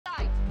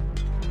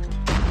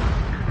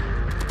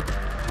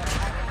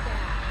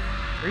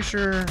Pretty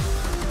sure.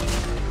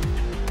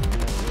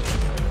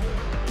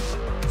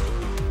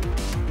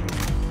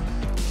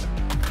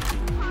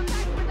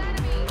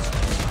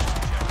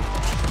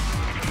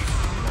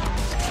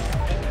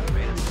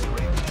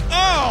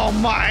 Oh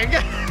my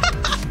god!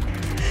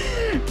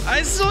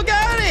 I still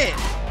got it!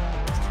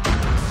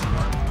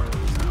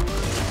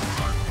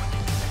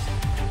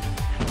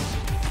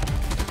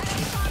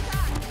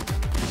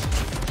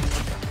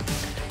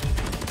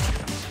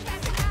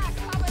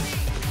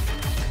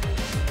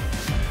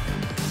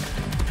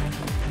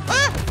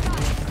 Ah!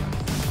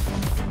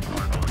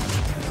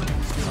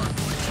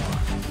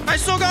 I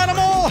still got them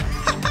all!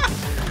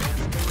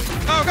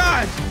 Oh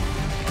god!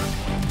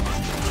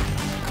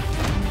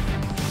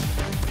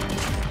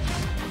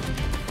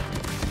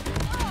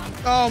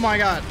 Oh my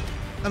god.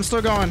 I'm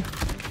still going.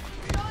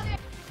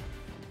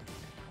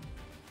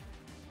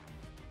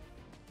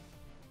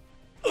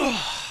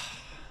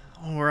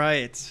 All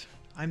right.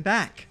 I'm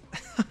back.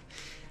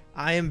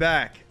 I am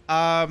back.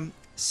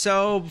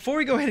 So before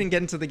we go ahead and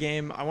get into the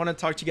game, I want to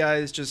talk to you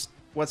guys just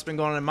what's been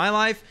going on in my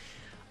life.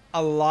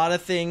 A lot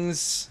of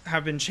things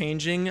have been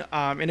changing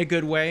in a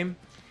good way.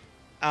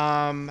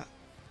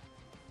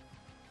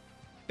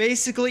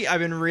 Basically, I've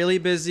been really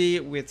busy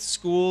with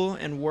school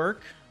and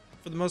work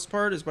for the most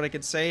part is what I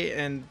could say,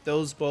 and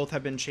those both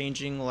have been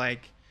changing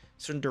like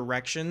certain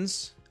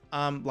directions,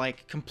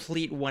 like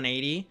complete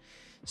 180,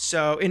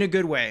 so in a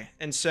good way.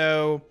 And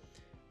so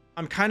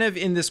I'm kind of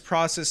in this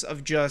process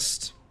of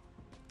just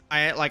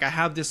I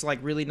have this like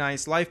really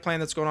nice life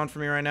plan that's going on for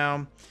me right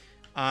now,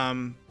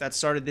 that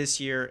started this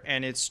year,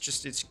 and it's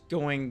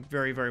going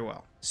very, very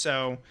well.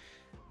 So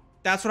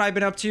that's what I've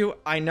been up to.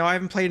 I know I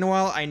haven't played in a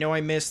while. I know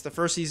I missed the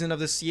first season of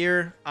this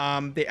year.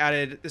 They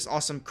added this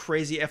awesome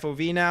crazy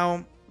FOV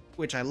now,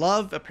 which I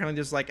love. Apparently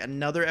there's like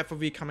another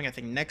FOV coming, I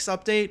think, next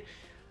update.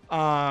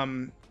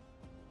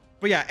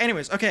 But yeah,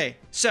 anyways, okay.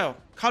 So,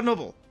 COD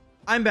Mobile,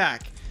 I'm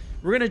back.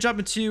 We're gonna jump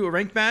into a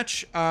ranked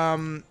match.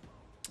 But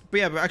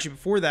yeah, but actually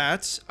before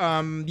that,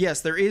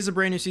 yes, there is a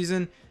brand new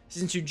season.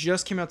 Season 2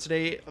 just came out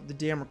today of the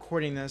day I'm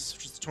recording this,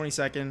 which is the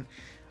 22nd.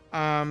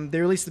 They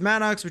released the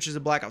MADDOX, which is a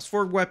Black Ops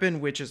 4 weapon,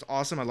 which is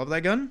awesome. I love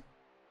that gun.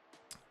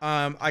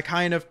 I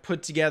kind of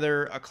put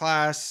together a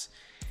class.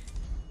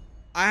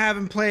 I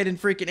haven't played in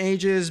freaking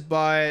ages,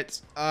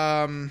 but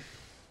we're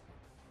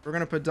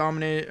gonna put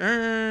dominate.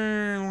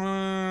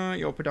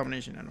 Put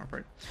domination in our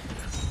part.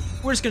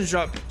 We're just gonna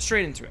drop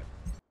straight into it.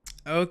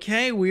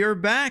 Okay, we are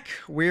back.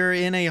 We're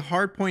in a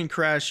hardpoint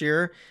crash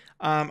here.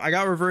 I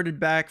got reverted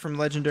back from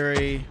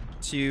legendary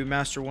to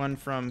Master 1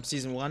 from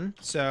season 1,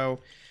 so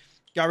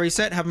got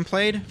reset. Haven't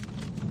played.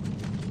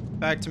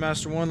 Back to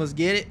Master 1. Let's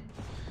get it.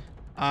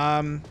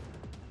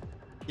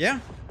 Yeah.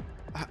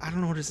 I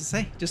don't know what else to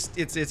say. Just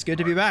it's good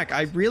to be back.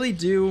 I really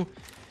do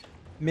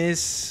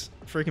miss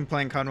freaking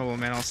playing COD Mobile,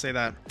 man. I'll say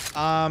that.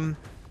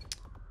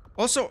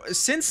 Also,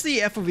 since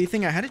the FOV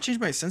thing, I had to change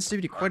my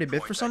sensitivity quite a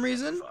bit for some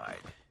reason.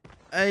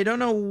 I don't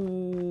know.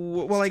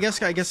 Well, I guess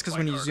because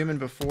when you zoom in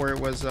before, it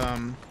was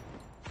when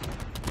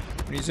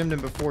you zoomed in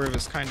before, it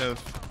was kind of,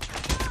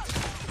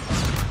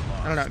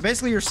 I don't know.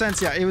 Basically, your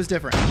sense, yeah, it was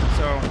different.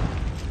 So,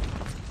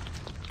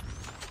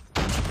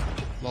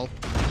 lol.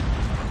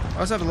 I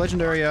also have a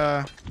legendary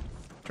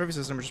trophy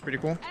system, which is pretty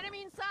cool.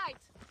 Enemy in sight.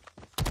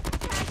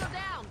 Tango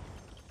down.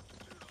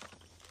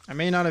 I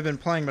may not have been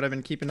playing, but I've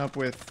been keeping up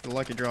with the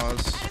lucky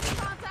draws. Enemy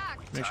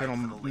contact. Make sure I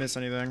don't miss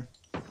anything.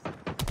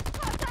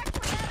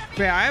 But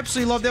yeah, I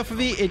absolutely love the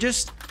FOV. It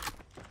just,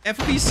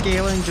 FOV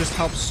scaling just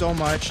helps so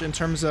much in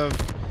terms of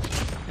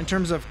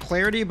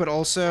clarity, but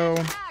also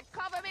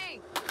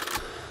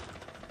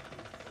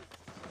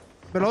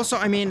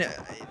I mean,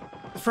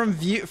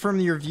 from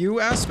your view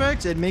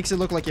aspect, it makes it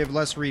look like you have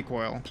less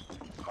recoil,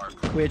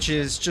 which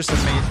is just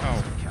amazing.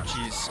 Oh,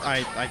 jeez,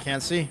 I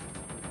can't see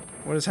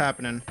what is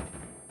happening.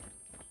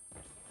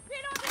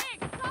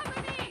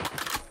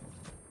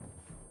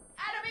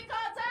 Enemy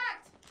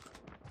contact.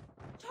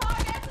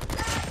 Target.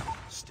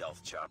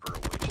 Stealth chopper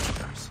awaiting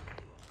orders.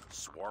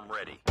 Swarm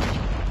ready.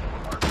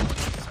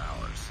 Hardpoint is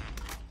ours.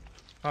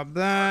 Pop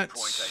that.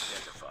 Hardpoint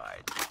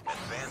identified.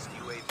 Advanced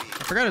UAV.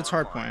 I forgot it's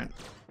hardpoint.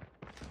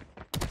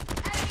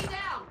 Enemy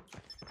down.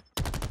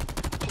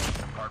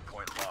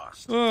 Hardpoint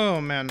lost. Oh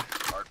man,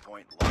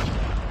 Hardpoint locked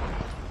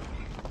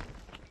down.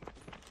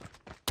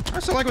 I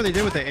also like what they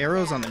did with the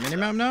arrows on the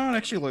minimap now. It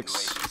actually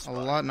looks a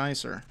lot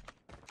nicer.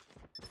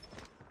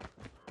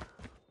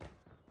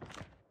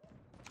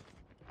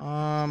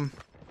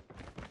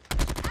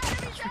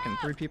 Freaking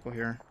 3 people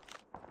here.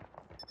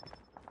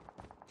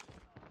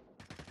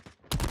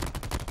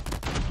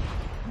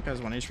 That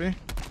guy's 1 HP.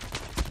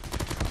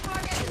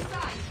 Target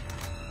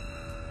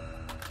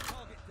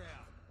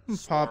in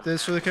sight. Pop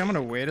this really quick. I'm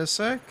gonna wait a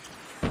sec.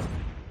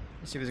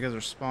 Let's see if these guys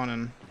are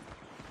spawning.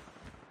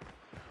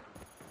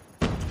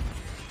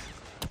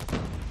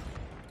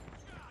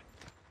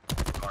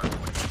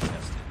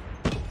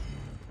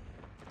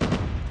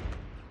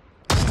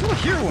 Still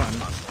hear one.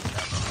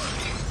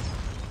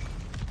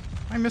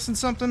 Am I missing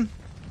something?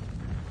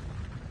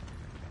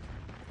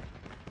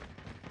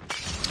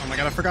 Oh my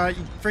god, I forgot.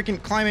 You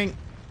freaking climbing.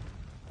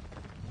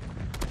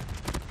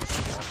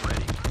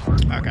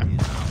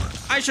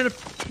 Probably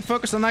should have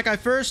focused on that guy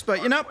first,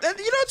 but you know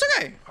it's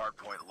okay.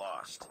 Hardpoint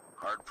lost.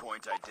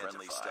 Hardpoint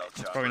identified.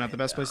 It's probably not the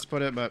best place to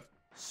put it, but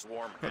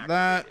Swarm put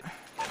that.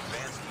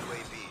 Advanced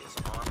UAV is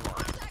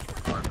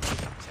online.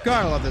 Hardpoint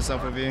God, I love this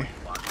FOV.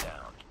 locked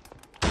down.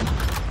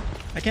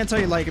 I can't tell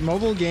you, like,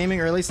 mobile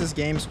gaming, or at least this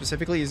game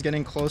specifically, is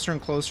getting closer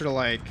and closer to,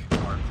 like,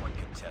 Hardpoint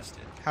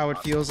contested. how it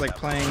feels like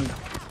playing,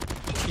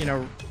 you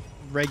know,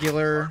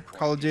 regular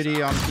Call of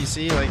Duty on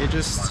PC. Like,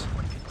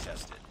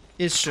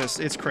 it's just,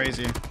 it's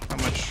crazy how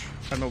much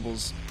COD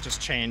Mobile's just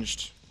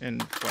changed in,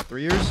 what,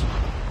 3 years?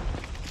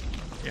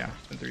 Yeah,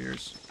 it's been 3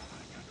 years.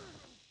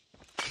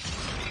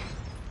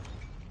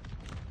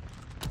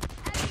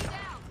 Enemy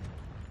down.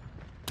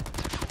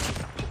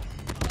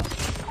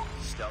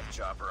 Stealth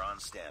chopper on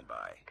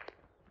standby.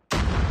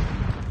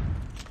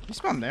 He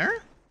spawned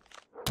there?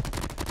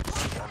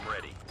 Swarm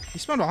ready. He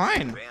spawned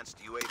behind. Advanced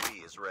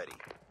UAV is ready.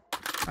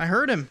 I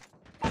heard him.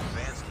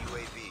 Advanced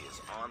UAV is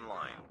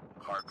online.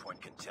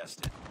 Hardpoint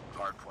contested.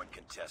 Hardpoint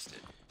contested.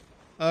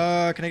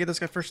 Can I get this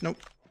guy first? Nope.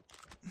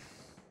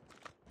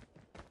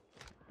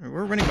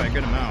 We're winning by a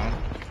good amount.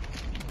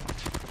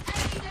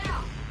 Enemy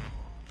down.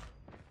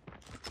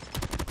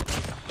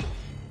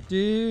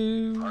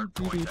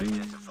 Hardpoint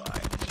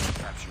identified.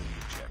 Capture the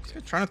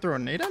objective. Trying to throw a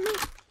nade at me?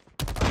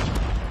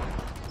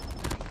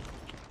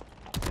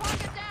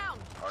 Target down.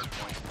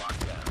 Hardpoint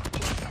locked down.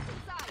 Target's in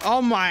sight.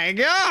 Oh my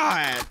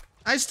god!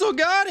 I still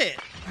got it!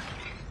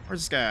 Where's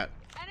this guy at?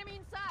 Enemy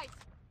in sight.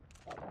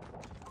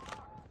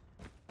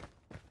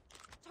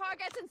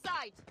 Target's in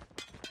sight.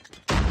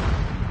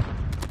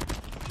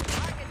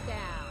 Target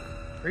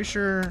down. Pretty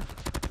sure.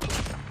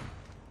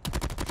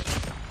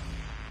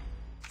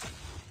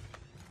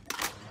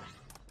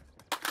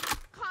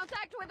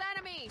 Contact with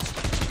enemy.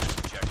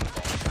 Objective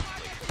all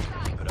Target's in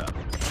sight. keep it up.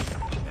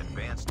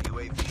 Advanced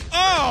UAV is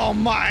Oh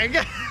my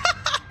god!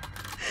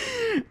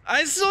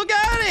 I still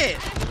got it!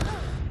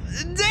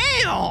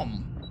 Damn!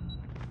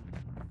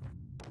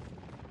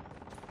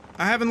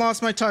 I haven't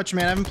lost my touch,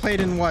 man. I haven't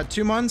played in, what,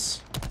 2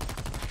 months?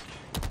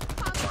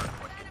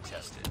 hardpoint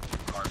contested.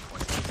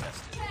 Hardpoint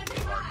contested.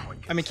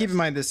 Hardpoint I mean, keep in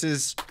mind, this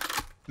is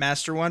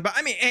Master 1, but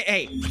I mean,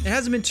 hey, it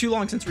hasn't been too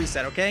long since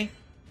reset, okay?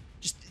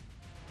 Just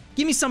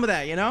give me some of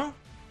that, you know?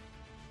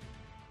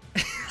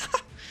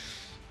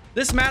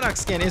 This MADDOX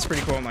skin is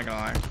pretty cool, I'm not gonna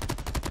lie.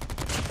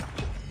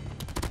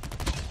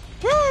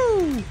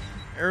 Woo!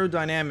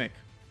 Aerodynamic.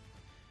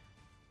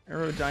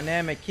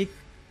 Aerodynamic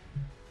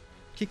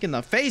kick in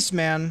the face,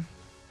 man.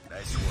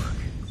 Nice work.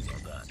 Well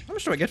done. How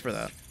much do I get for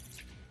that?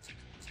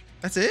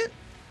 That's it?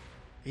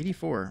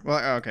 84.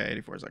 Well, okay,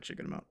 84 is actually a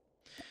good amount.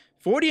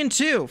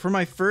 40-2 for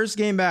my first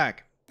game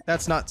back.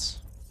 That's nuts.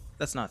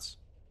 That's nuts.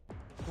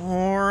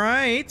 All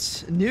right,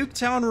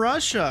 Nuketown,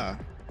 Russia.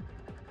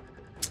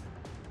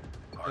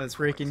 Let's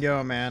freaking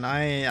go, man.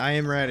 I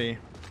am ready.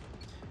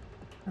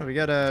 Oh, we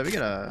got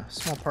a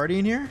small party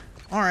in here.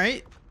 All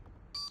right,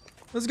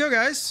 let's go,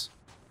 guys.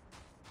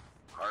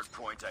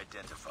 Hardpoint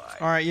identified.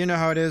 All right, you know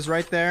how it is,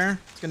 right there.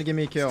 It's gonna give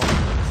me a kill,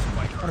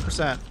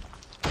 100%.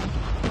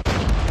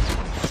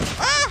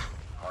 Ah!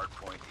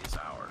 Hardpoint is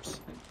ours.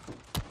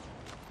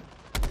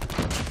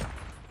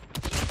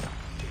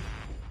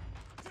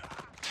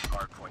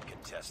 Hardpoint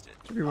contested.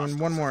 Should be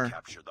one more.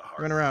 Capture the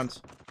Run hardpoint.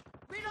 around.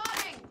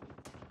 Reloading.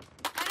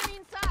 Enemy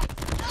in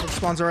sight. It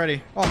spawns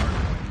already. Oh,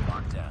 Hardpoint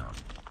locked down.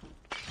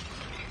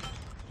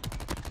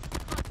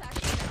 Contact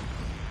with enemy.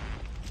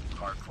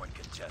 Hardpoint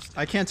contested.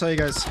 I can't tell you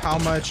guys how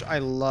much I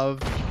love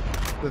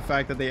the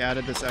fact that they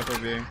added this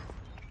FOV.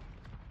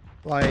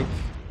 Like,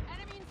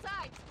 Enemy in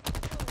sight.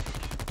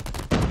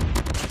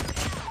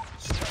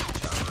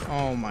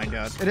 oh my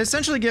god. It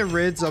essentially gets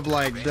rid of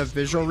like the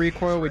visual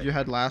recoil what you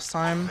had last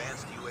time.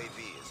 Advanced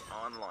UAV is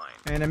online.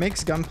 And it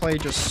makes gunplay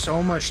just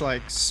so much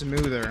like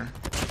smoother.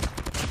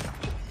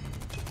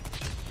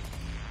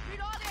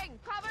 Reloading.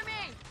 Cover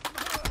me.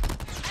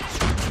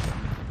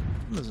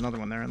 There's another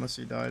one there unless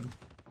he died.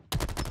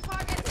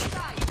 Target's in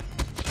sight.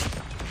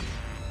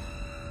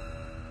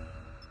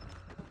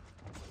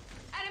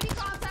 Enemy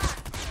contact.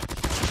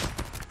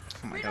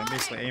 Oh my god, I'm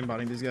basically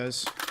aimbotting these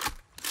guys.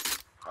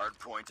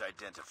 Hardpoint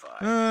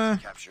identified.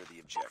 Capture the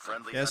objective.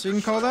 Friendly Guess you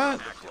can call that?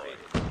 activated.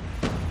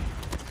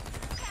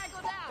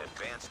 Tango down.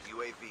 Advanced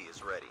UAV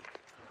is ready.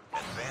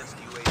 Advanced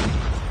UAV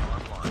is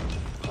online.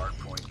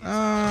 Hardpoint is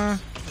Oh,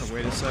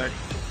 wait a sec.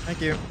 Thank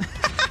you.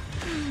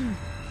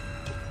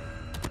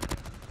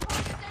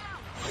 Target down.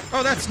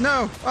 Oh, that's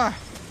no. Ah.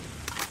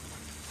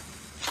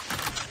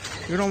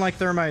 We don't like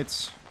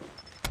thermites.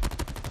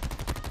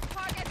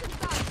 Target's in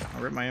sight.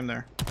 I'll rip my aim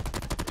there.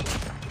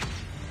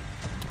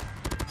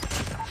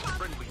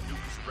 friendly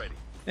nuke is ready.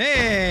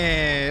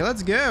 Hey,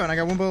 let's go. And I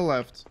got one bullet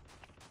left.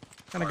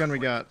 What kind of gun we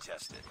got?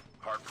 Tested.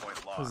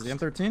 Hardpoint lost. What is it,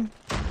 the M13?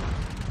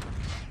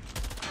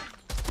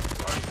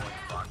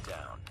 Hardpoint locked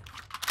down.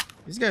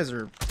 These guys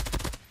are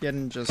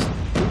getting just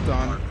pooped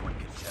on. Hardpoint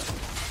contested.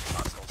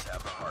 Hostiles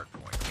have the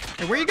hardpoint.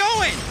 Hey, where you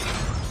going?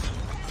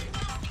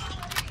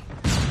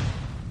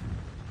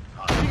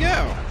 Where'd you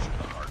go? Capture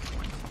the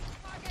hardpoint.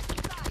 Target's in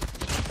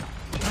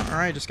sight. All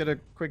right, just get a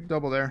quick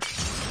double there.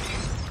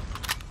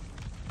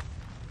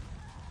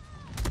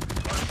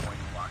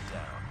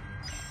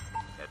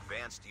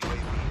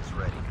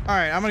 All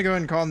right, I'm gonna go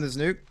ahead and call him this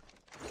nuke.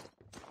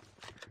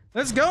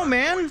 Let's go,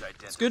 man.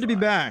 It's good to be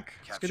back.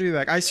 It's good to be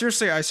back. I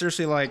seriously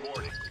like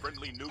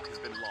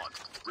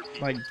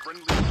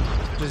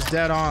just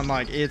dead on.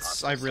 Like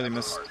I've really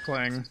missed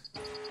playing.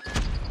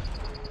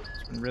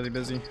 It's been really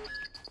busy.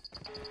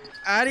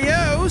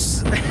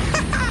 Adios.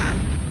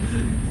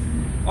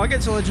 I'll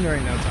get to legendary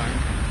in no time.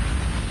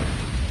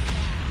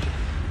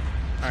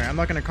 All right, I'm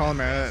not gonna call him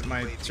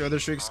my 2 other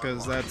streaks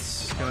because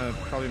that's gonna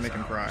probably make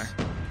him cry.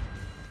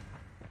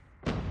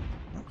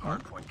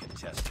 Hardpoint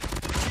contested.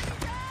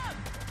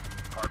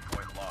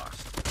 Hardpoint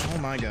lost. Oh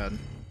my god.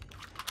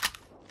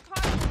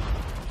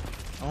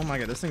 Oh my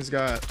god, this thing's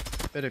got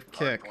a bit of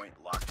kick. Hardpoint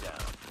locked down.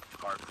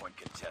 Hardpoint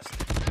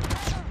contested.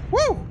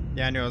 Woo!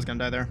 Yeah, I knew I was gonna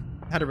die there.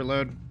 Had to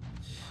reload.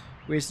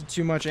 Wasted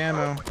too much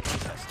ammo. Hardpoint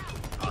contested.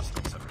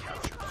 Hostiles have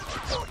captured the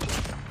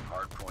hardpoint.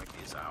 Hardpoint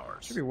is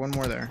ours. Should be one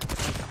more there.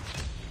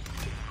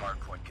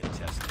 Hardpoint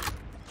contested.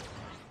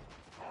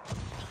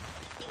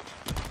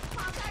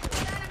 Contact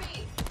with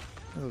enemy.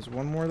 There's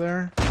one more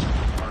there.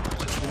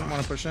 Hardpoint Didn't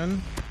want to push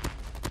in.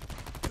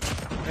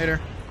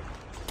 Later.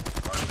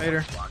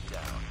 Later. locked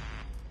down.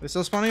 They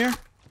still spawning here?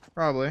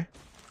 Probably.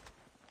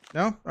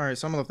 No? Alright,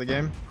 someone left the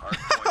game.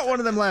 Hardpoint One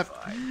of them left.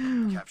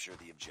 identified. Capture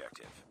the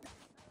objective.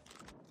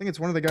 I think it's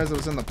one of the guys that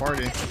was in the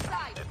party. Target in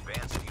sight.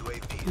 Advanced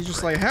UAV. He's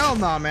just like, hell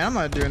nah, man, I'm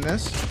not doing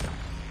this.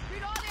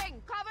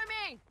 Reloading. Cover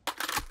me.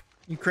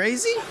 You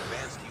crazy?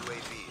 Advanced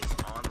UAV is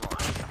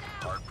online.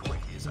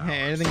 Hardpoint is ours. Hey,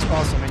 anything's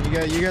possible,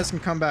 man. You guys can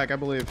come back, I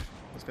believe.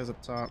 This guy's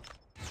up top.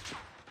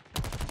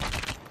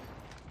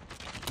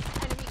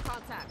 Enemy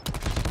contact.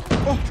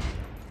 Oh!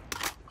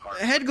 Hardpoint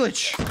Head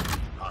glitch!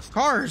 Hostiles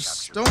Cars!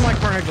 captured. Don't like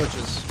car head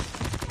glitches.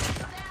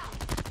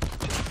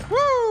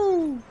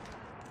 Woo!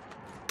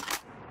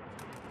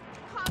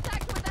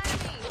 Contact with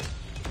enemy.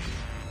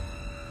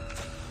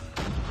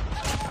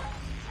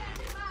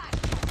 Standing by.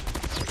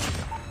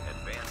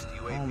 Advanced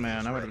UAV Oh man,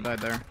 is I would have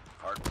ready. died there.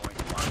 Hardpoint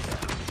locked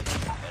down.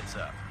 Heads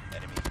up.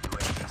 Enemy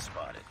UAV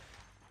spotted.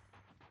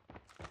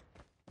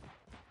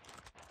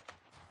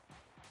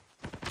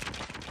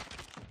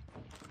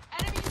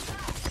 Enemy in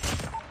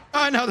sight.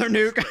 Another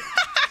nuke!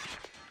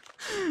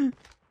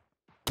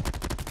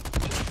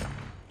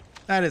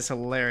 That is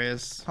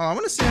hilarious. Oh, I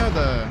want to see how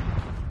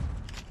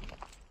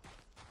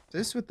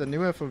this with the new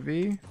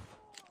FOV. I'm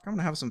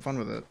gonna have some fun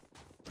with it.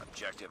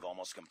 Objective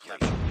almost complete.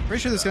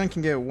 Pretty sure this gun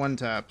can get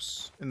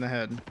 1-taps in the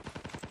head.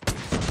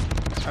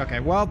 Okay,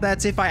 well,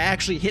 that's if I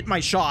actually hit my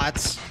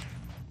shots.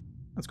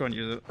 Let's go and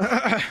use it.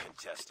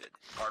 Contested.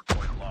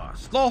 Hardpoint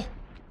lost. LOL.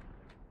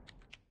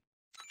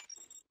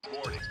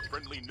 Warning.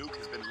 Friendly nuke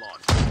has been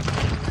launched.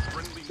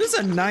 Friendly This is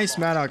a nuke has nice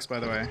been launched. MADDOX, by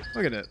the way.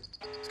 Look at it.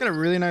 It's got a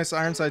really nice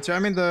iron sight too. I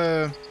mean,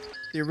 the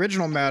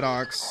original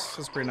MADDOX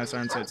has pretty nice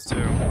iron sights too.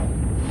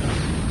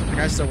 Like,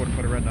 I still wouldn't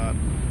put a red dot.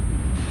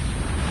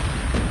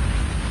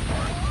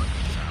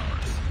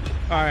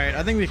 All right,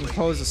 I think we can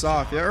close this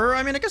off. Yeah, or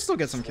I mean, I can still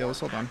get some kills.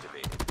 Hold on.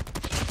 Activated.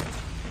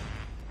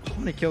 How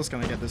many kills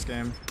can I get this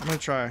game? I'm gonna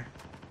try.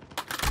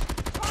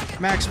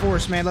 Max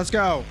force, man. Let's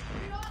go.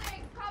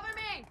 Reloading. Cover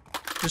me.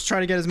 Just try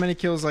to get as many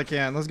kills as I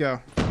can. Let's go.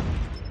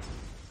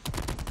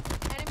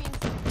 Enemy in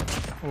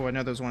sight. Oh, I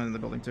know there's one in the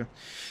building too.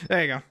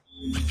 There you go.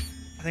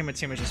 I think my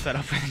team was just fed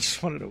up and they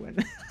just wanted to win.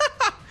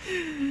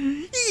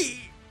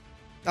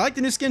 I like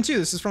the new skin too.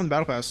 This is from the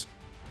Battle Pass.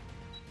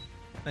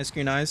 Nice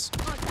green eyes.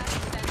 Contact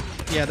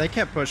with enemy. Yeah, they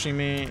kept pushing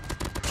me.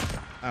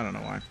 I don't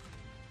know why.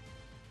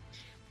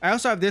 I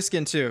also have this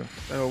skin too.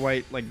 The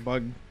white, like,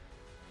 bug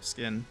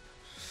skin.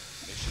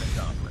 Mission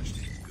accomplished.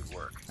 Good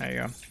work. There you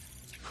go.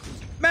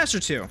 Master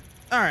 2.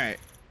 Alright.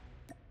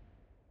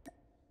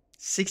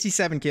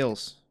 67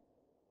 kills.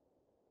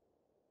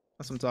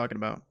 That's what I'm talking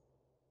about.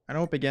 I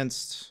know up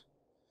against...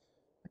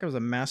 I think it was a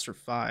Master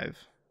 5.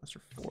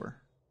 Master 4.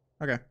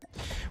 Okay.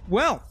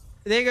 Well,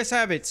 there you guys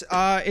have it.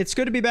 It's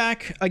good to be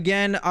back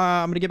again.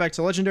 I'm going to get back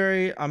to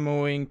Legendary. I'm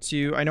going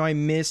to... I know I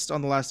missed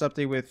on the last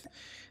update with...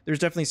 There's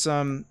definitely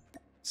some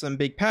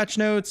big patch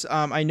notes.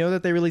 I know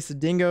that they released the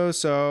Dingo,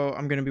 so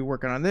I'm going to be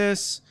working on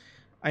this.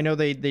 I know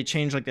they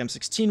changed like the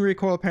M16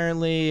 recoil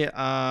apparently.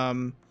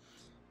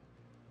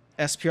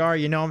 SPR,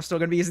 you know I'm still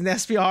going to be using the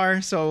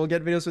SPR, so we'll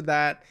get videos with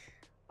that.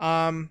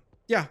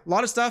 Yeah, a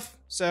lot of stuff.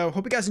 So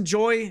hope you guys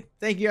enjoy.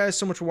 Thank you guys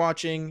so much for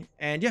watching.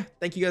 And yeah,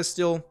 thank you guys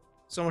still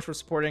so much for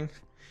supporting.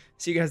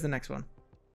 See you guys in the next one.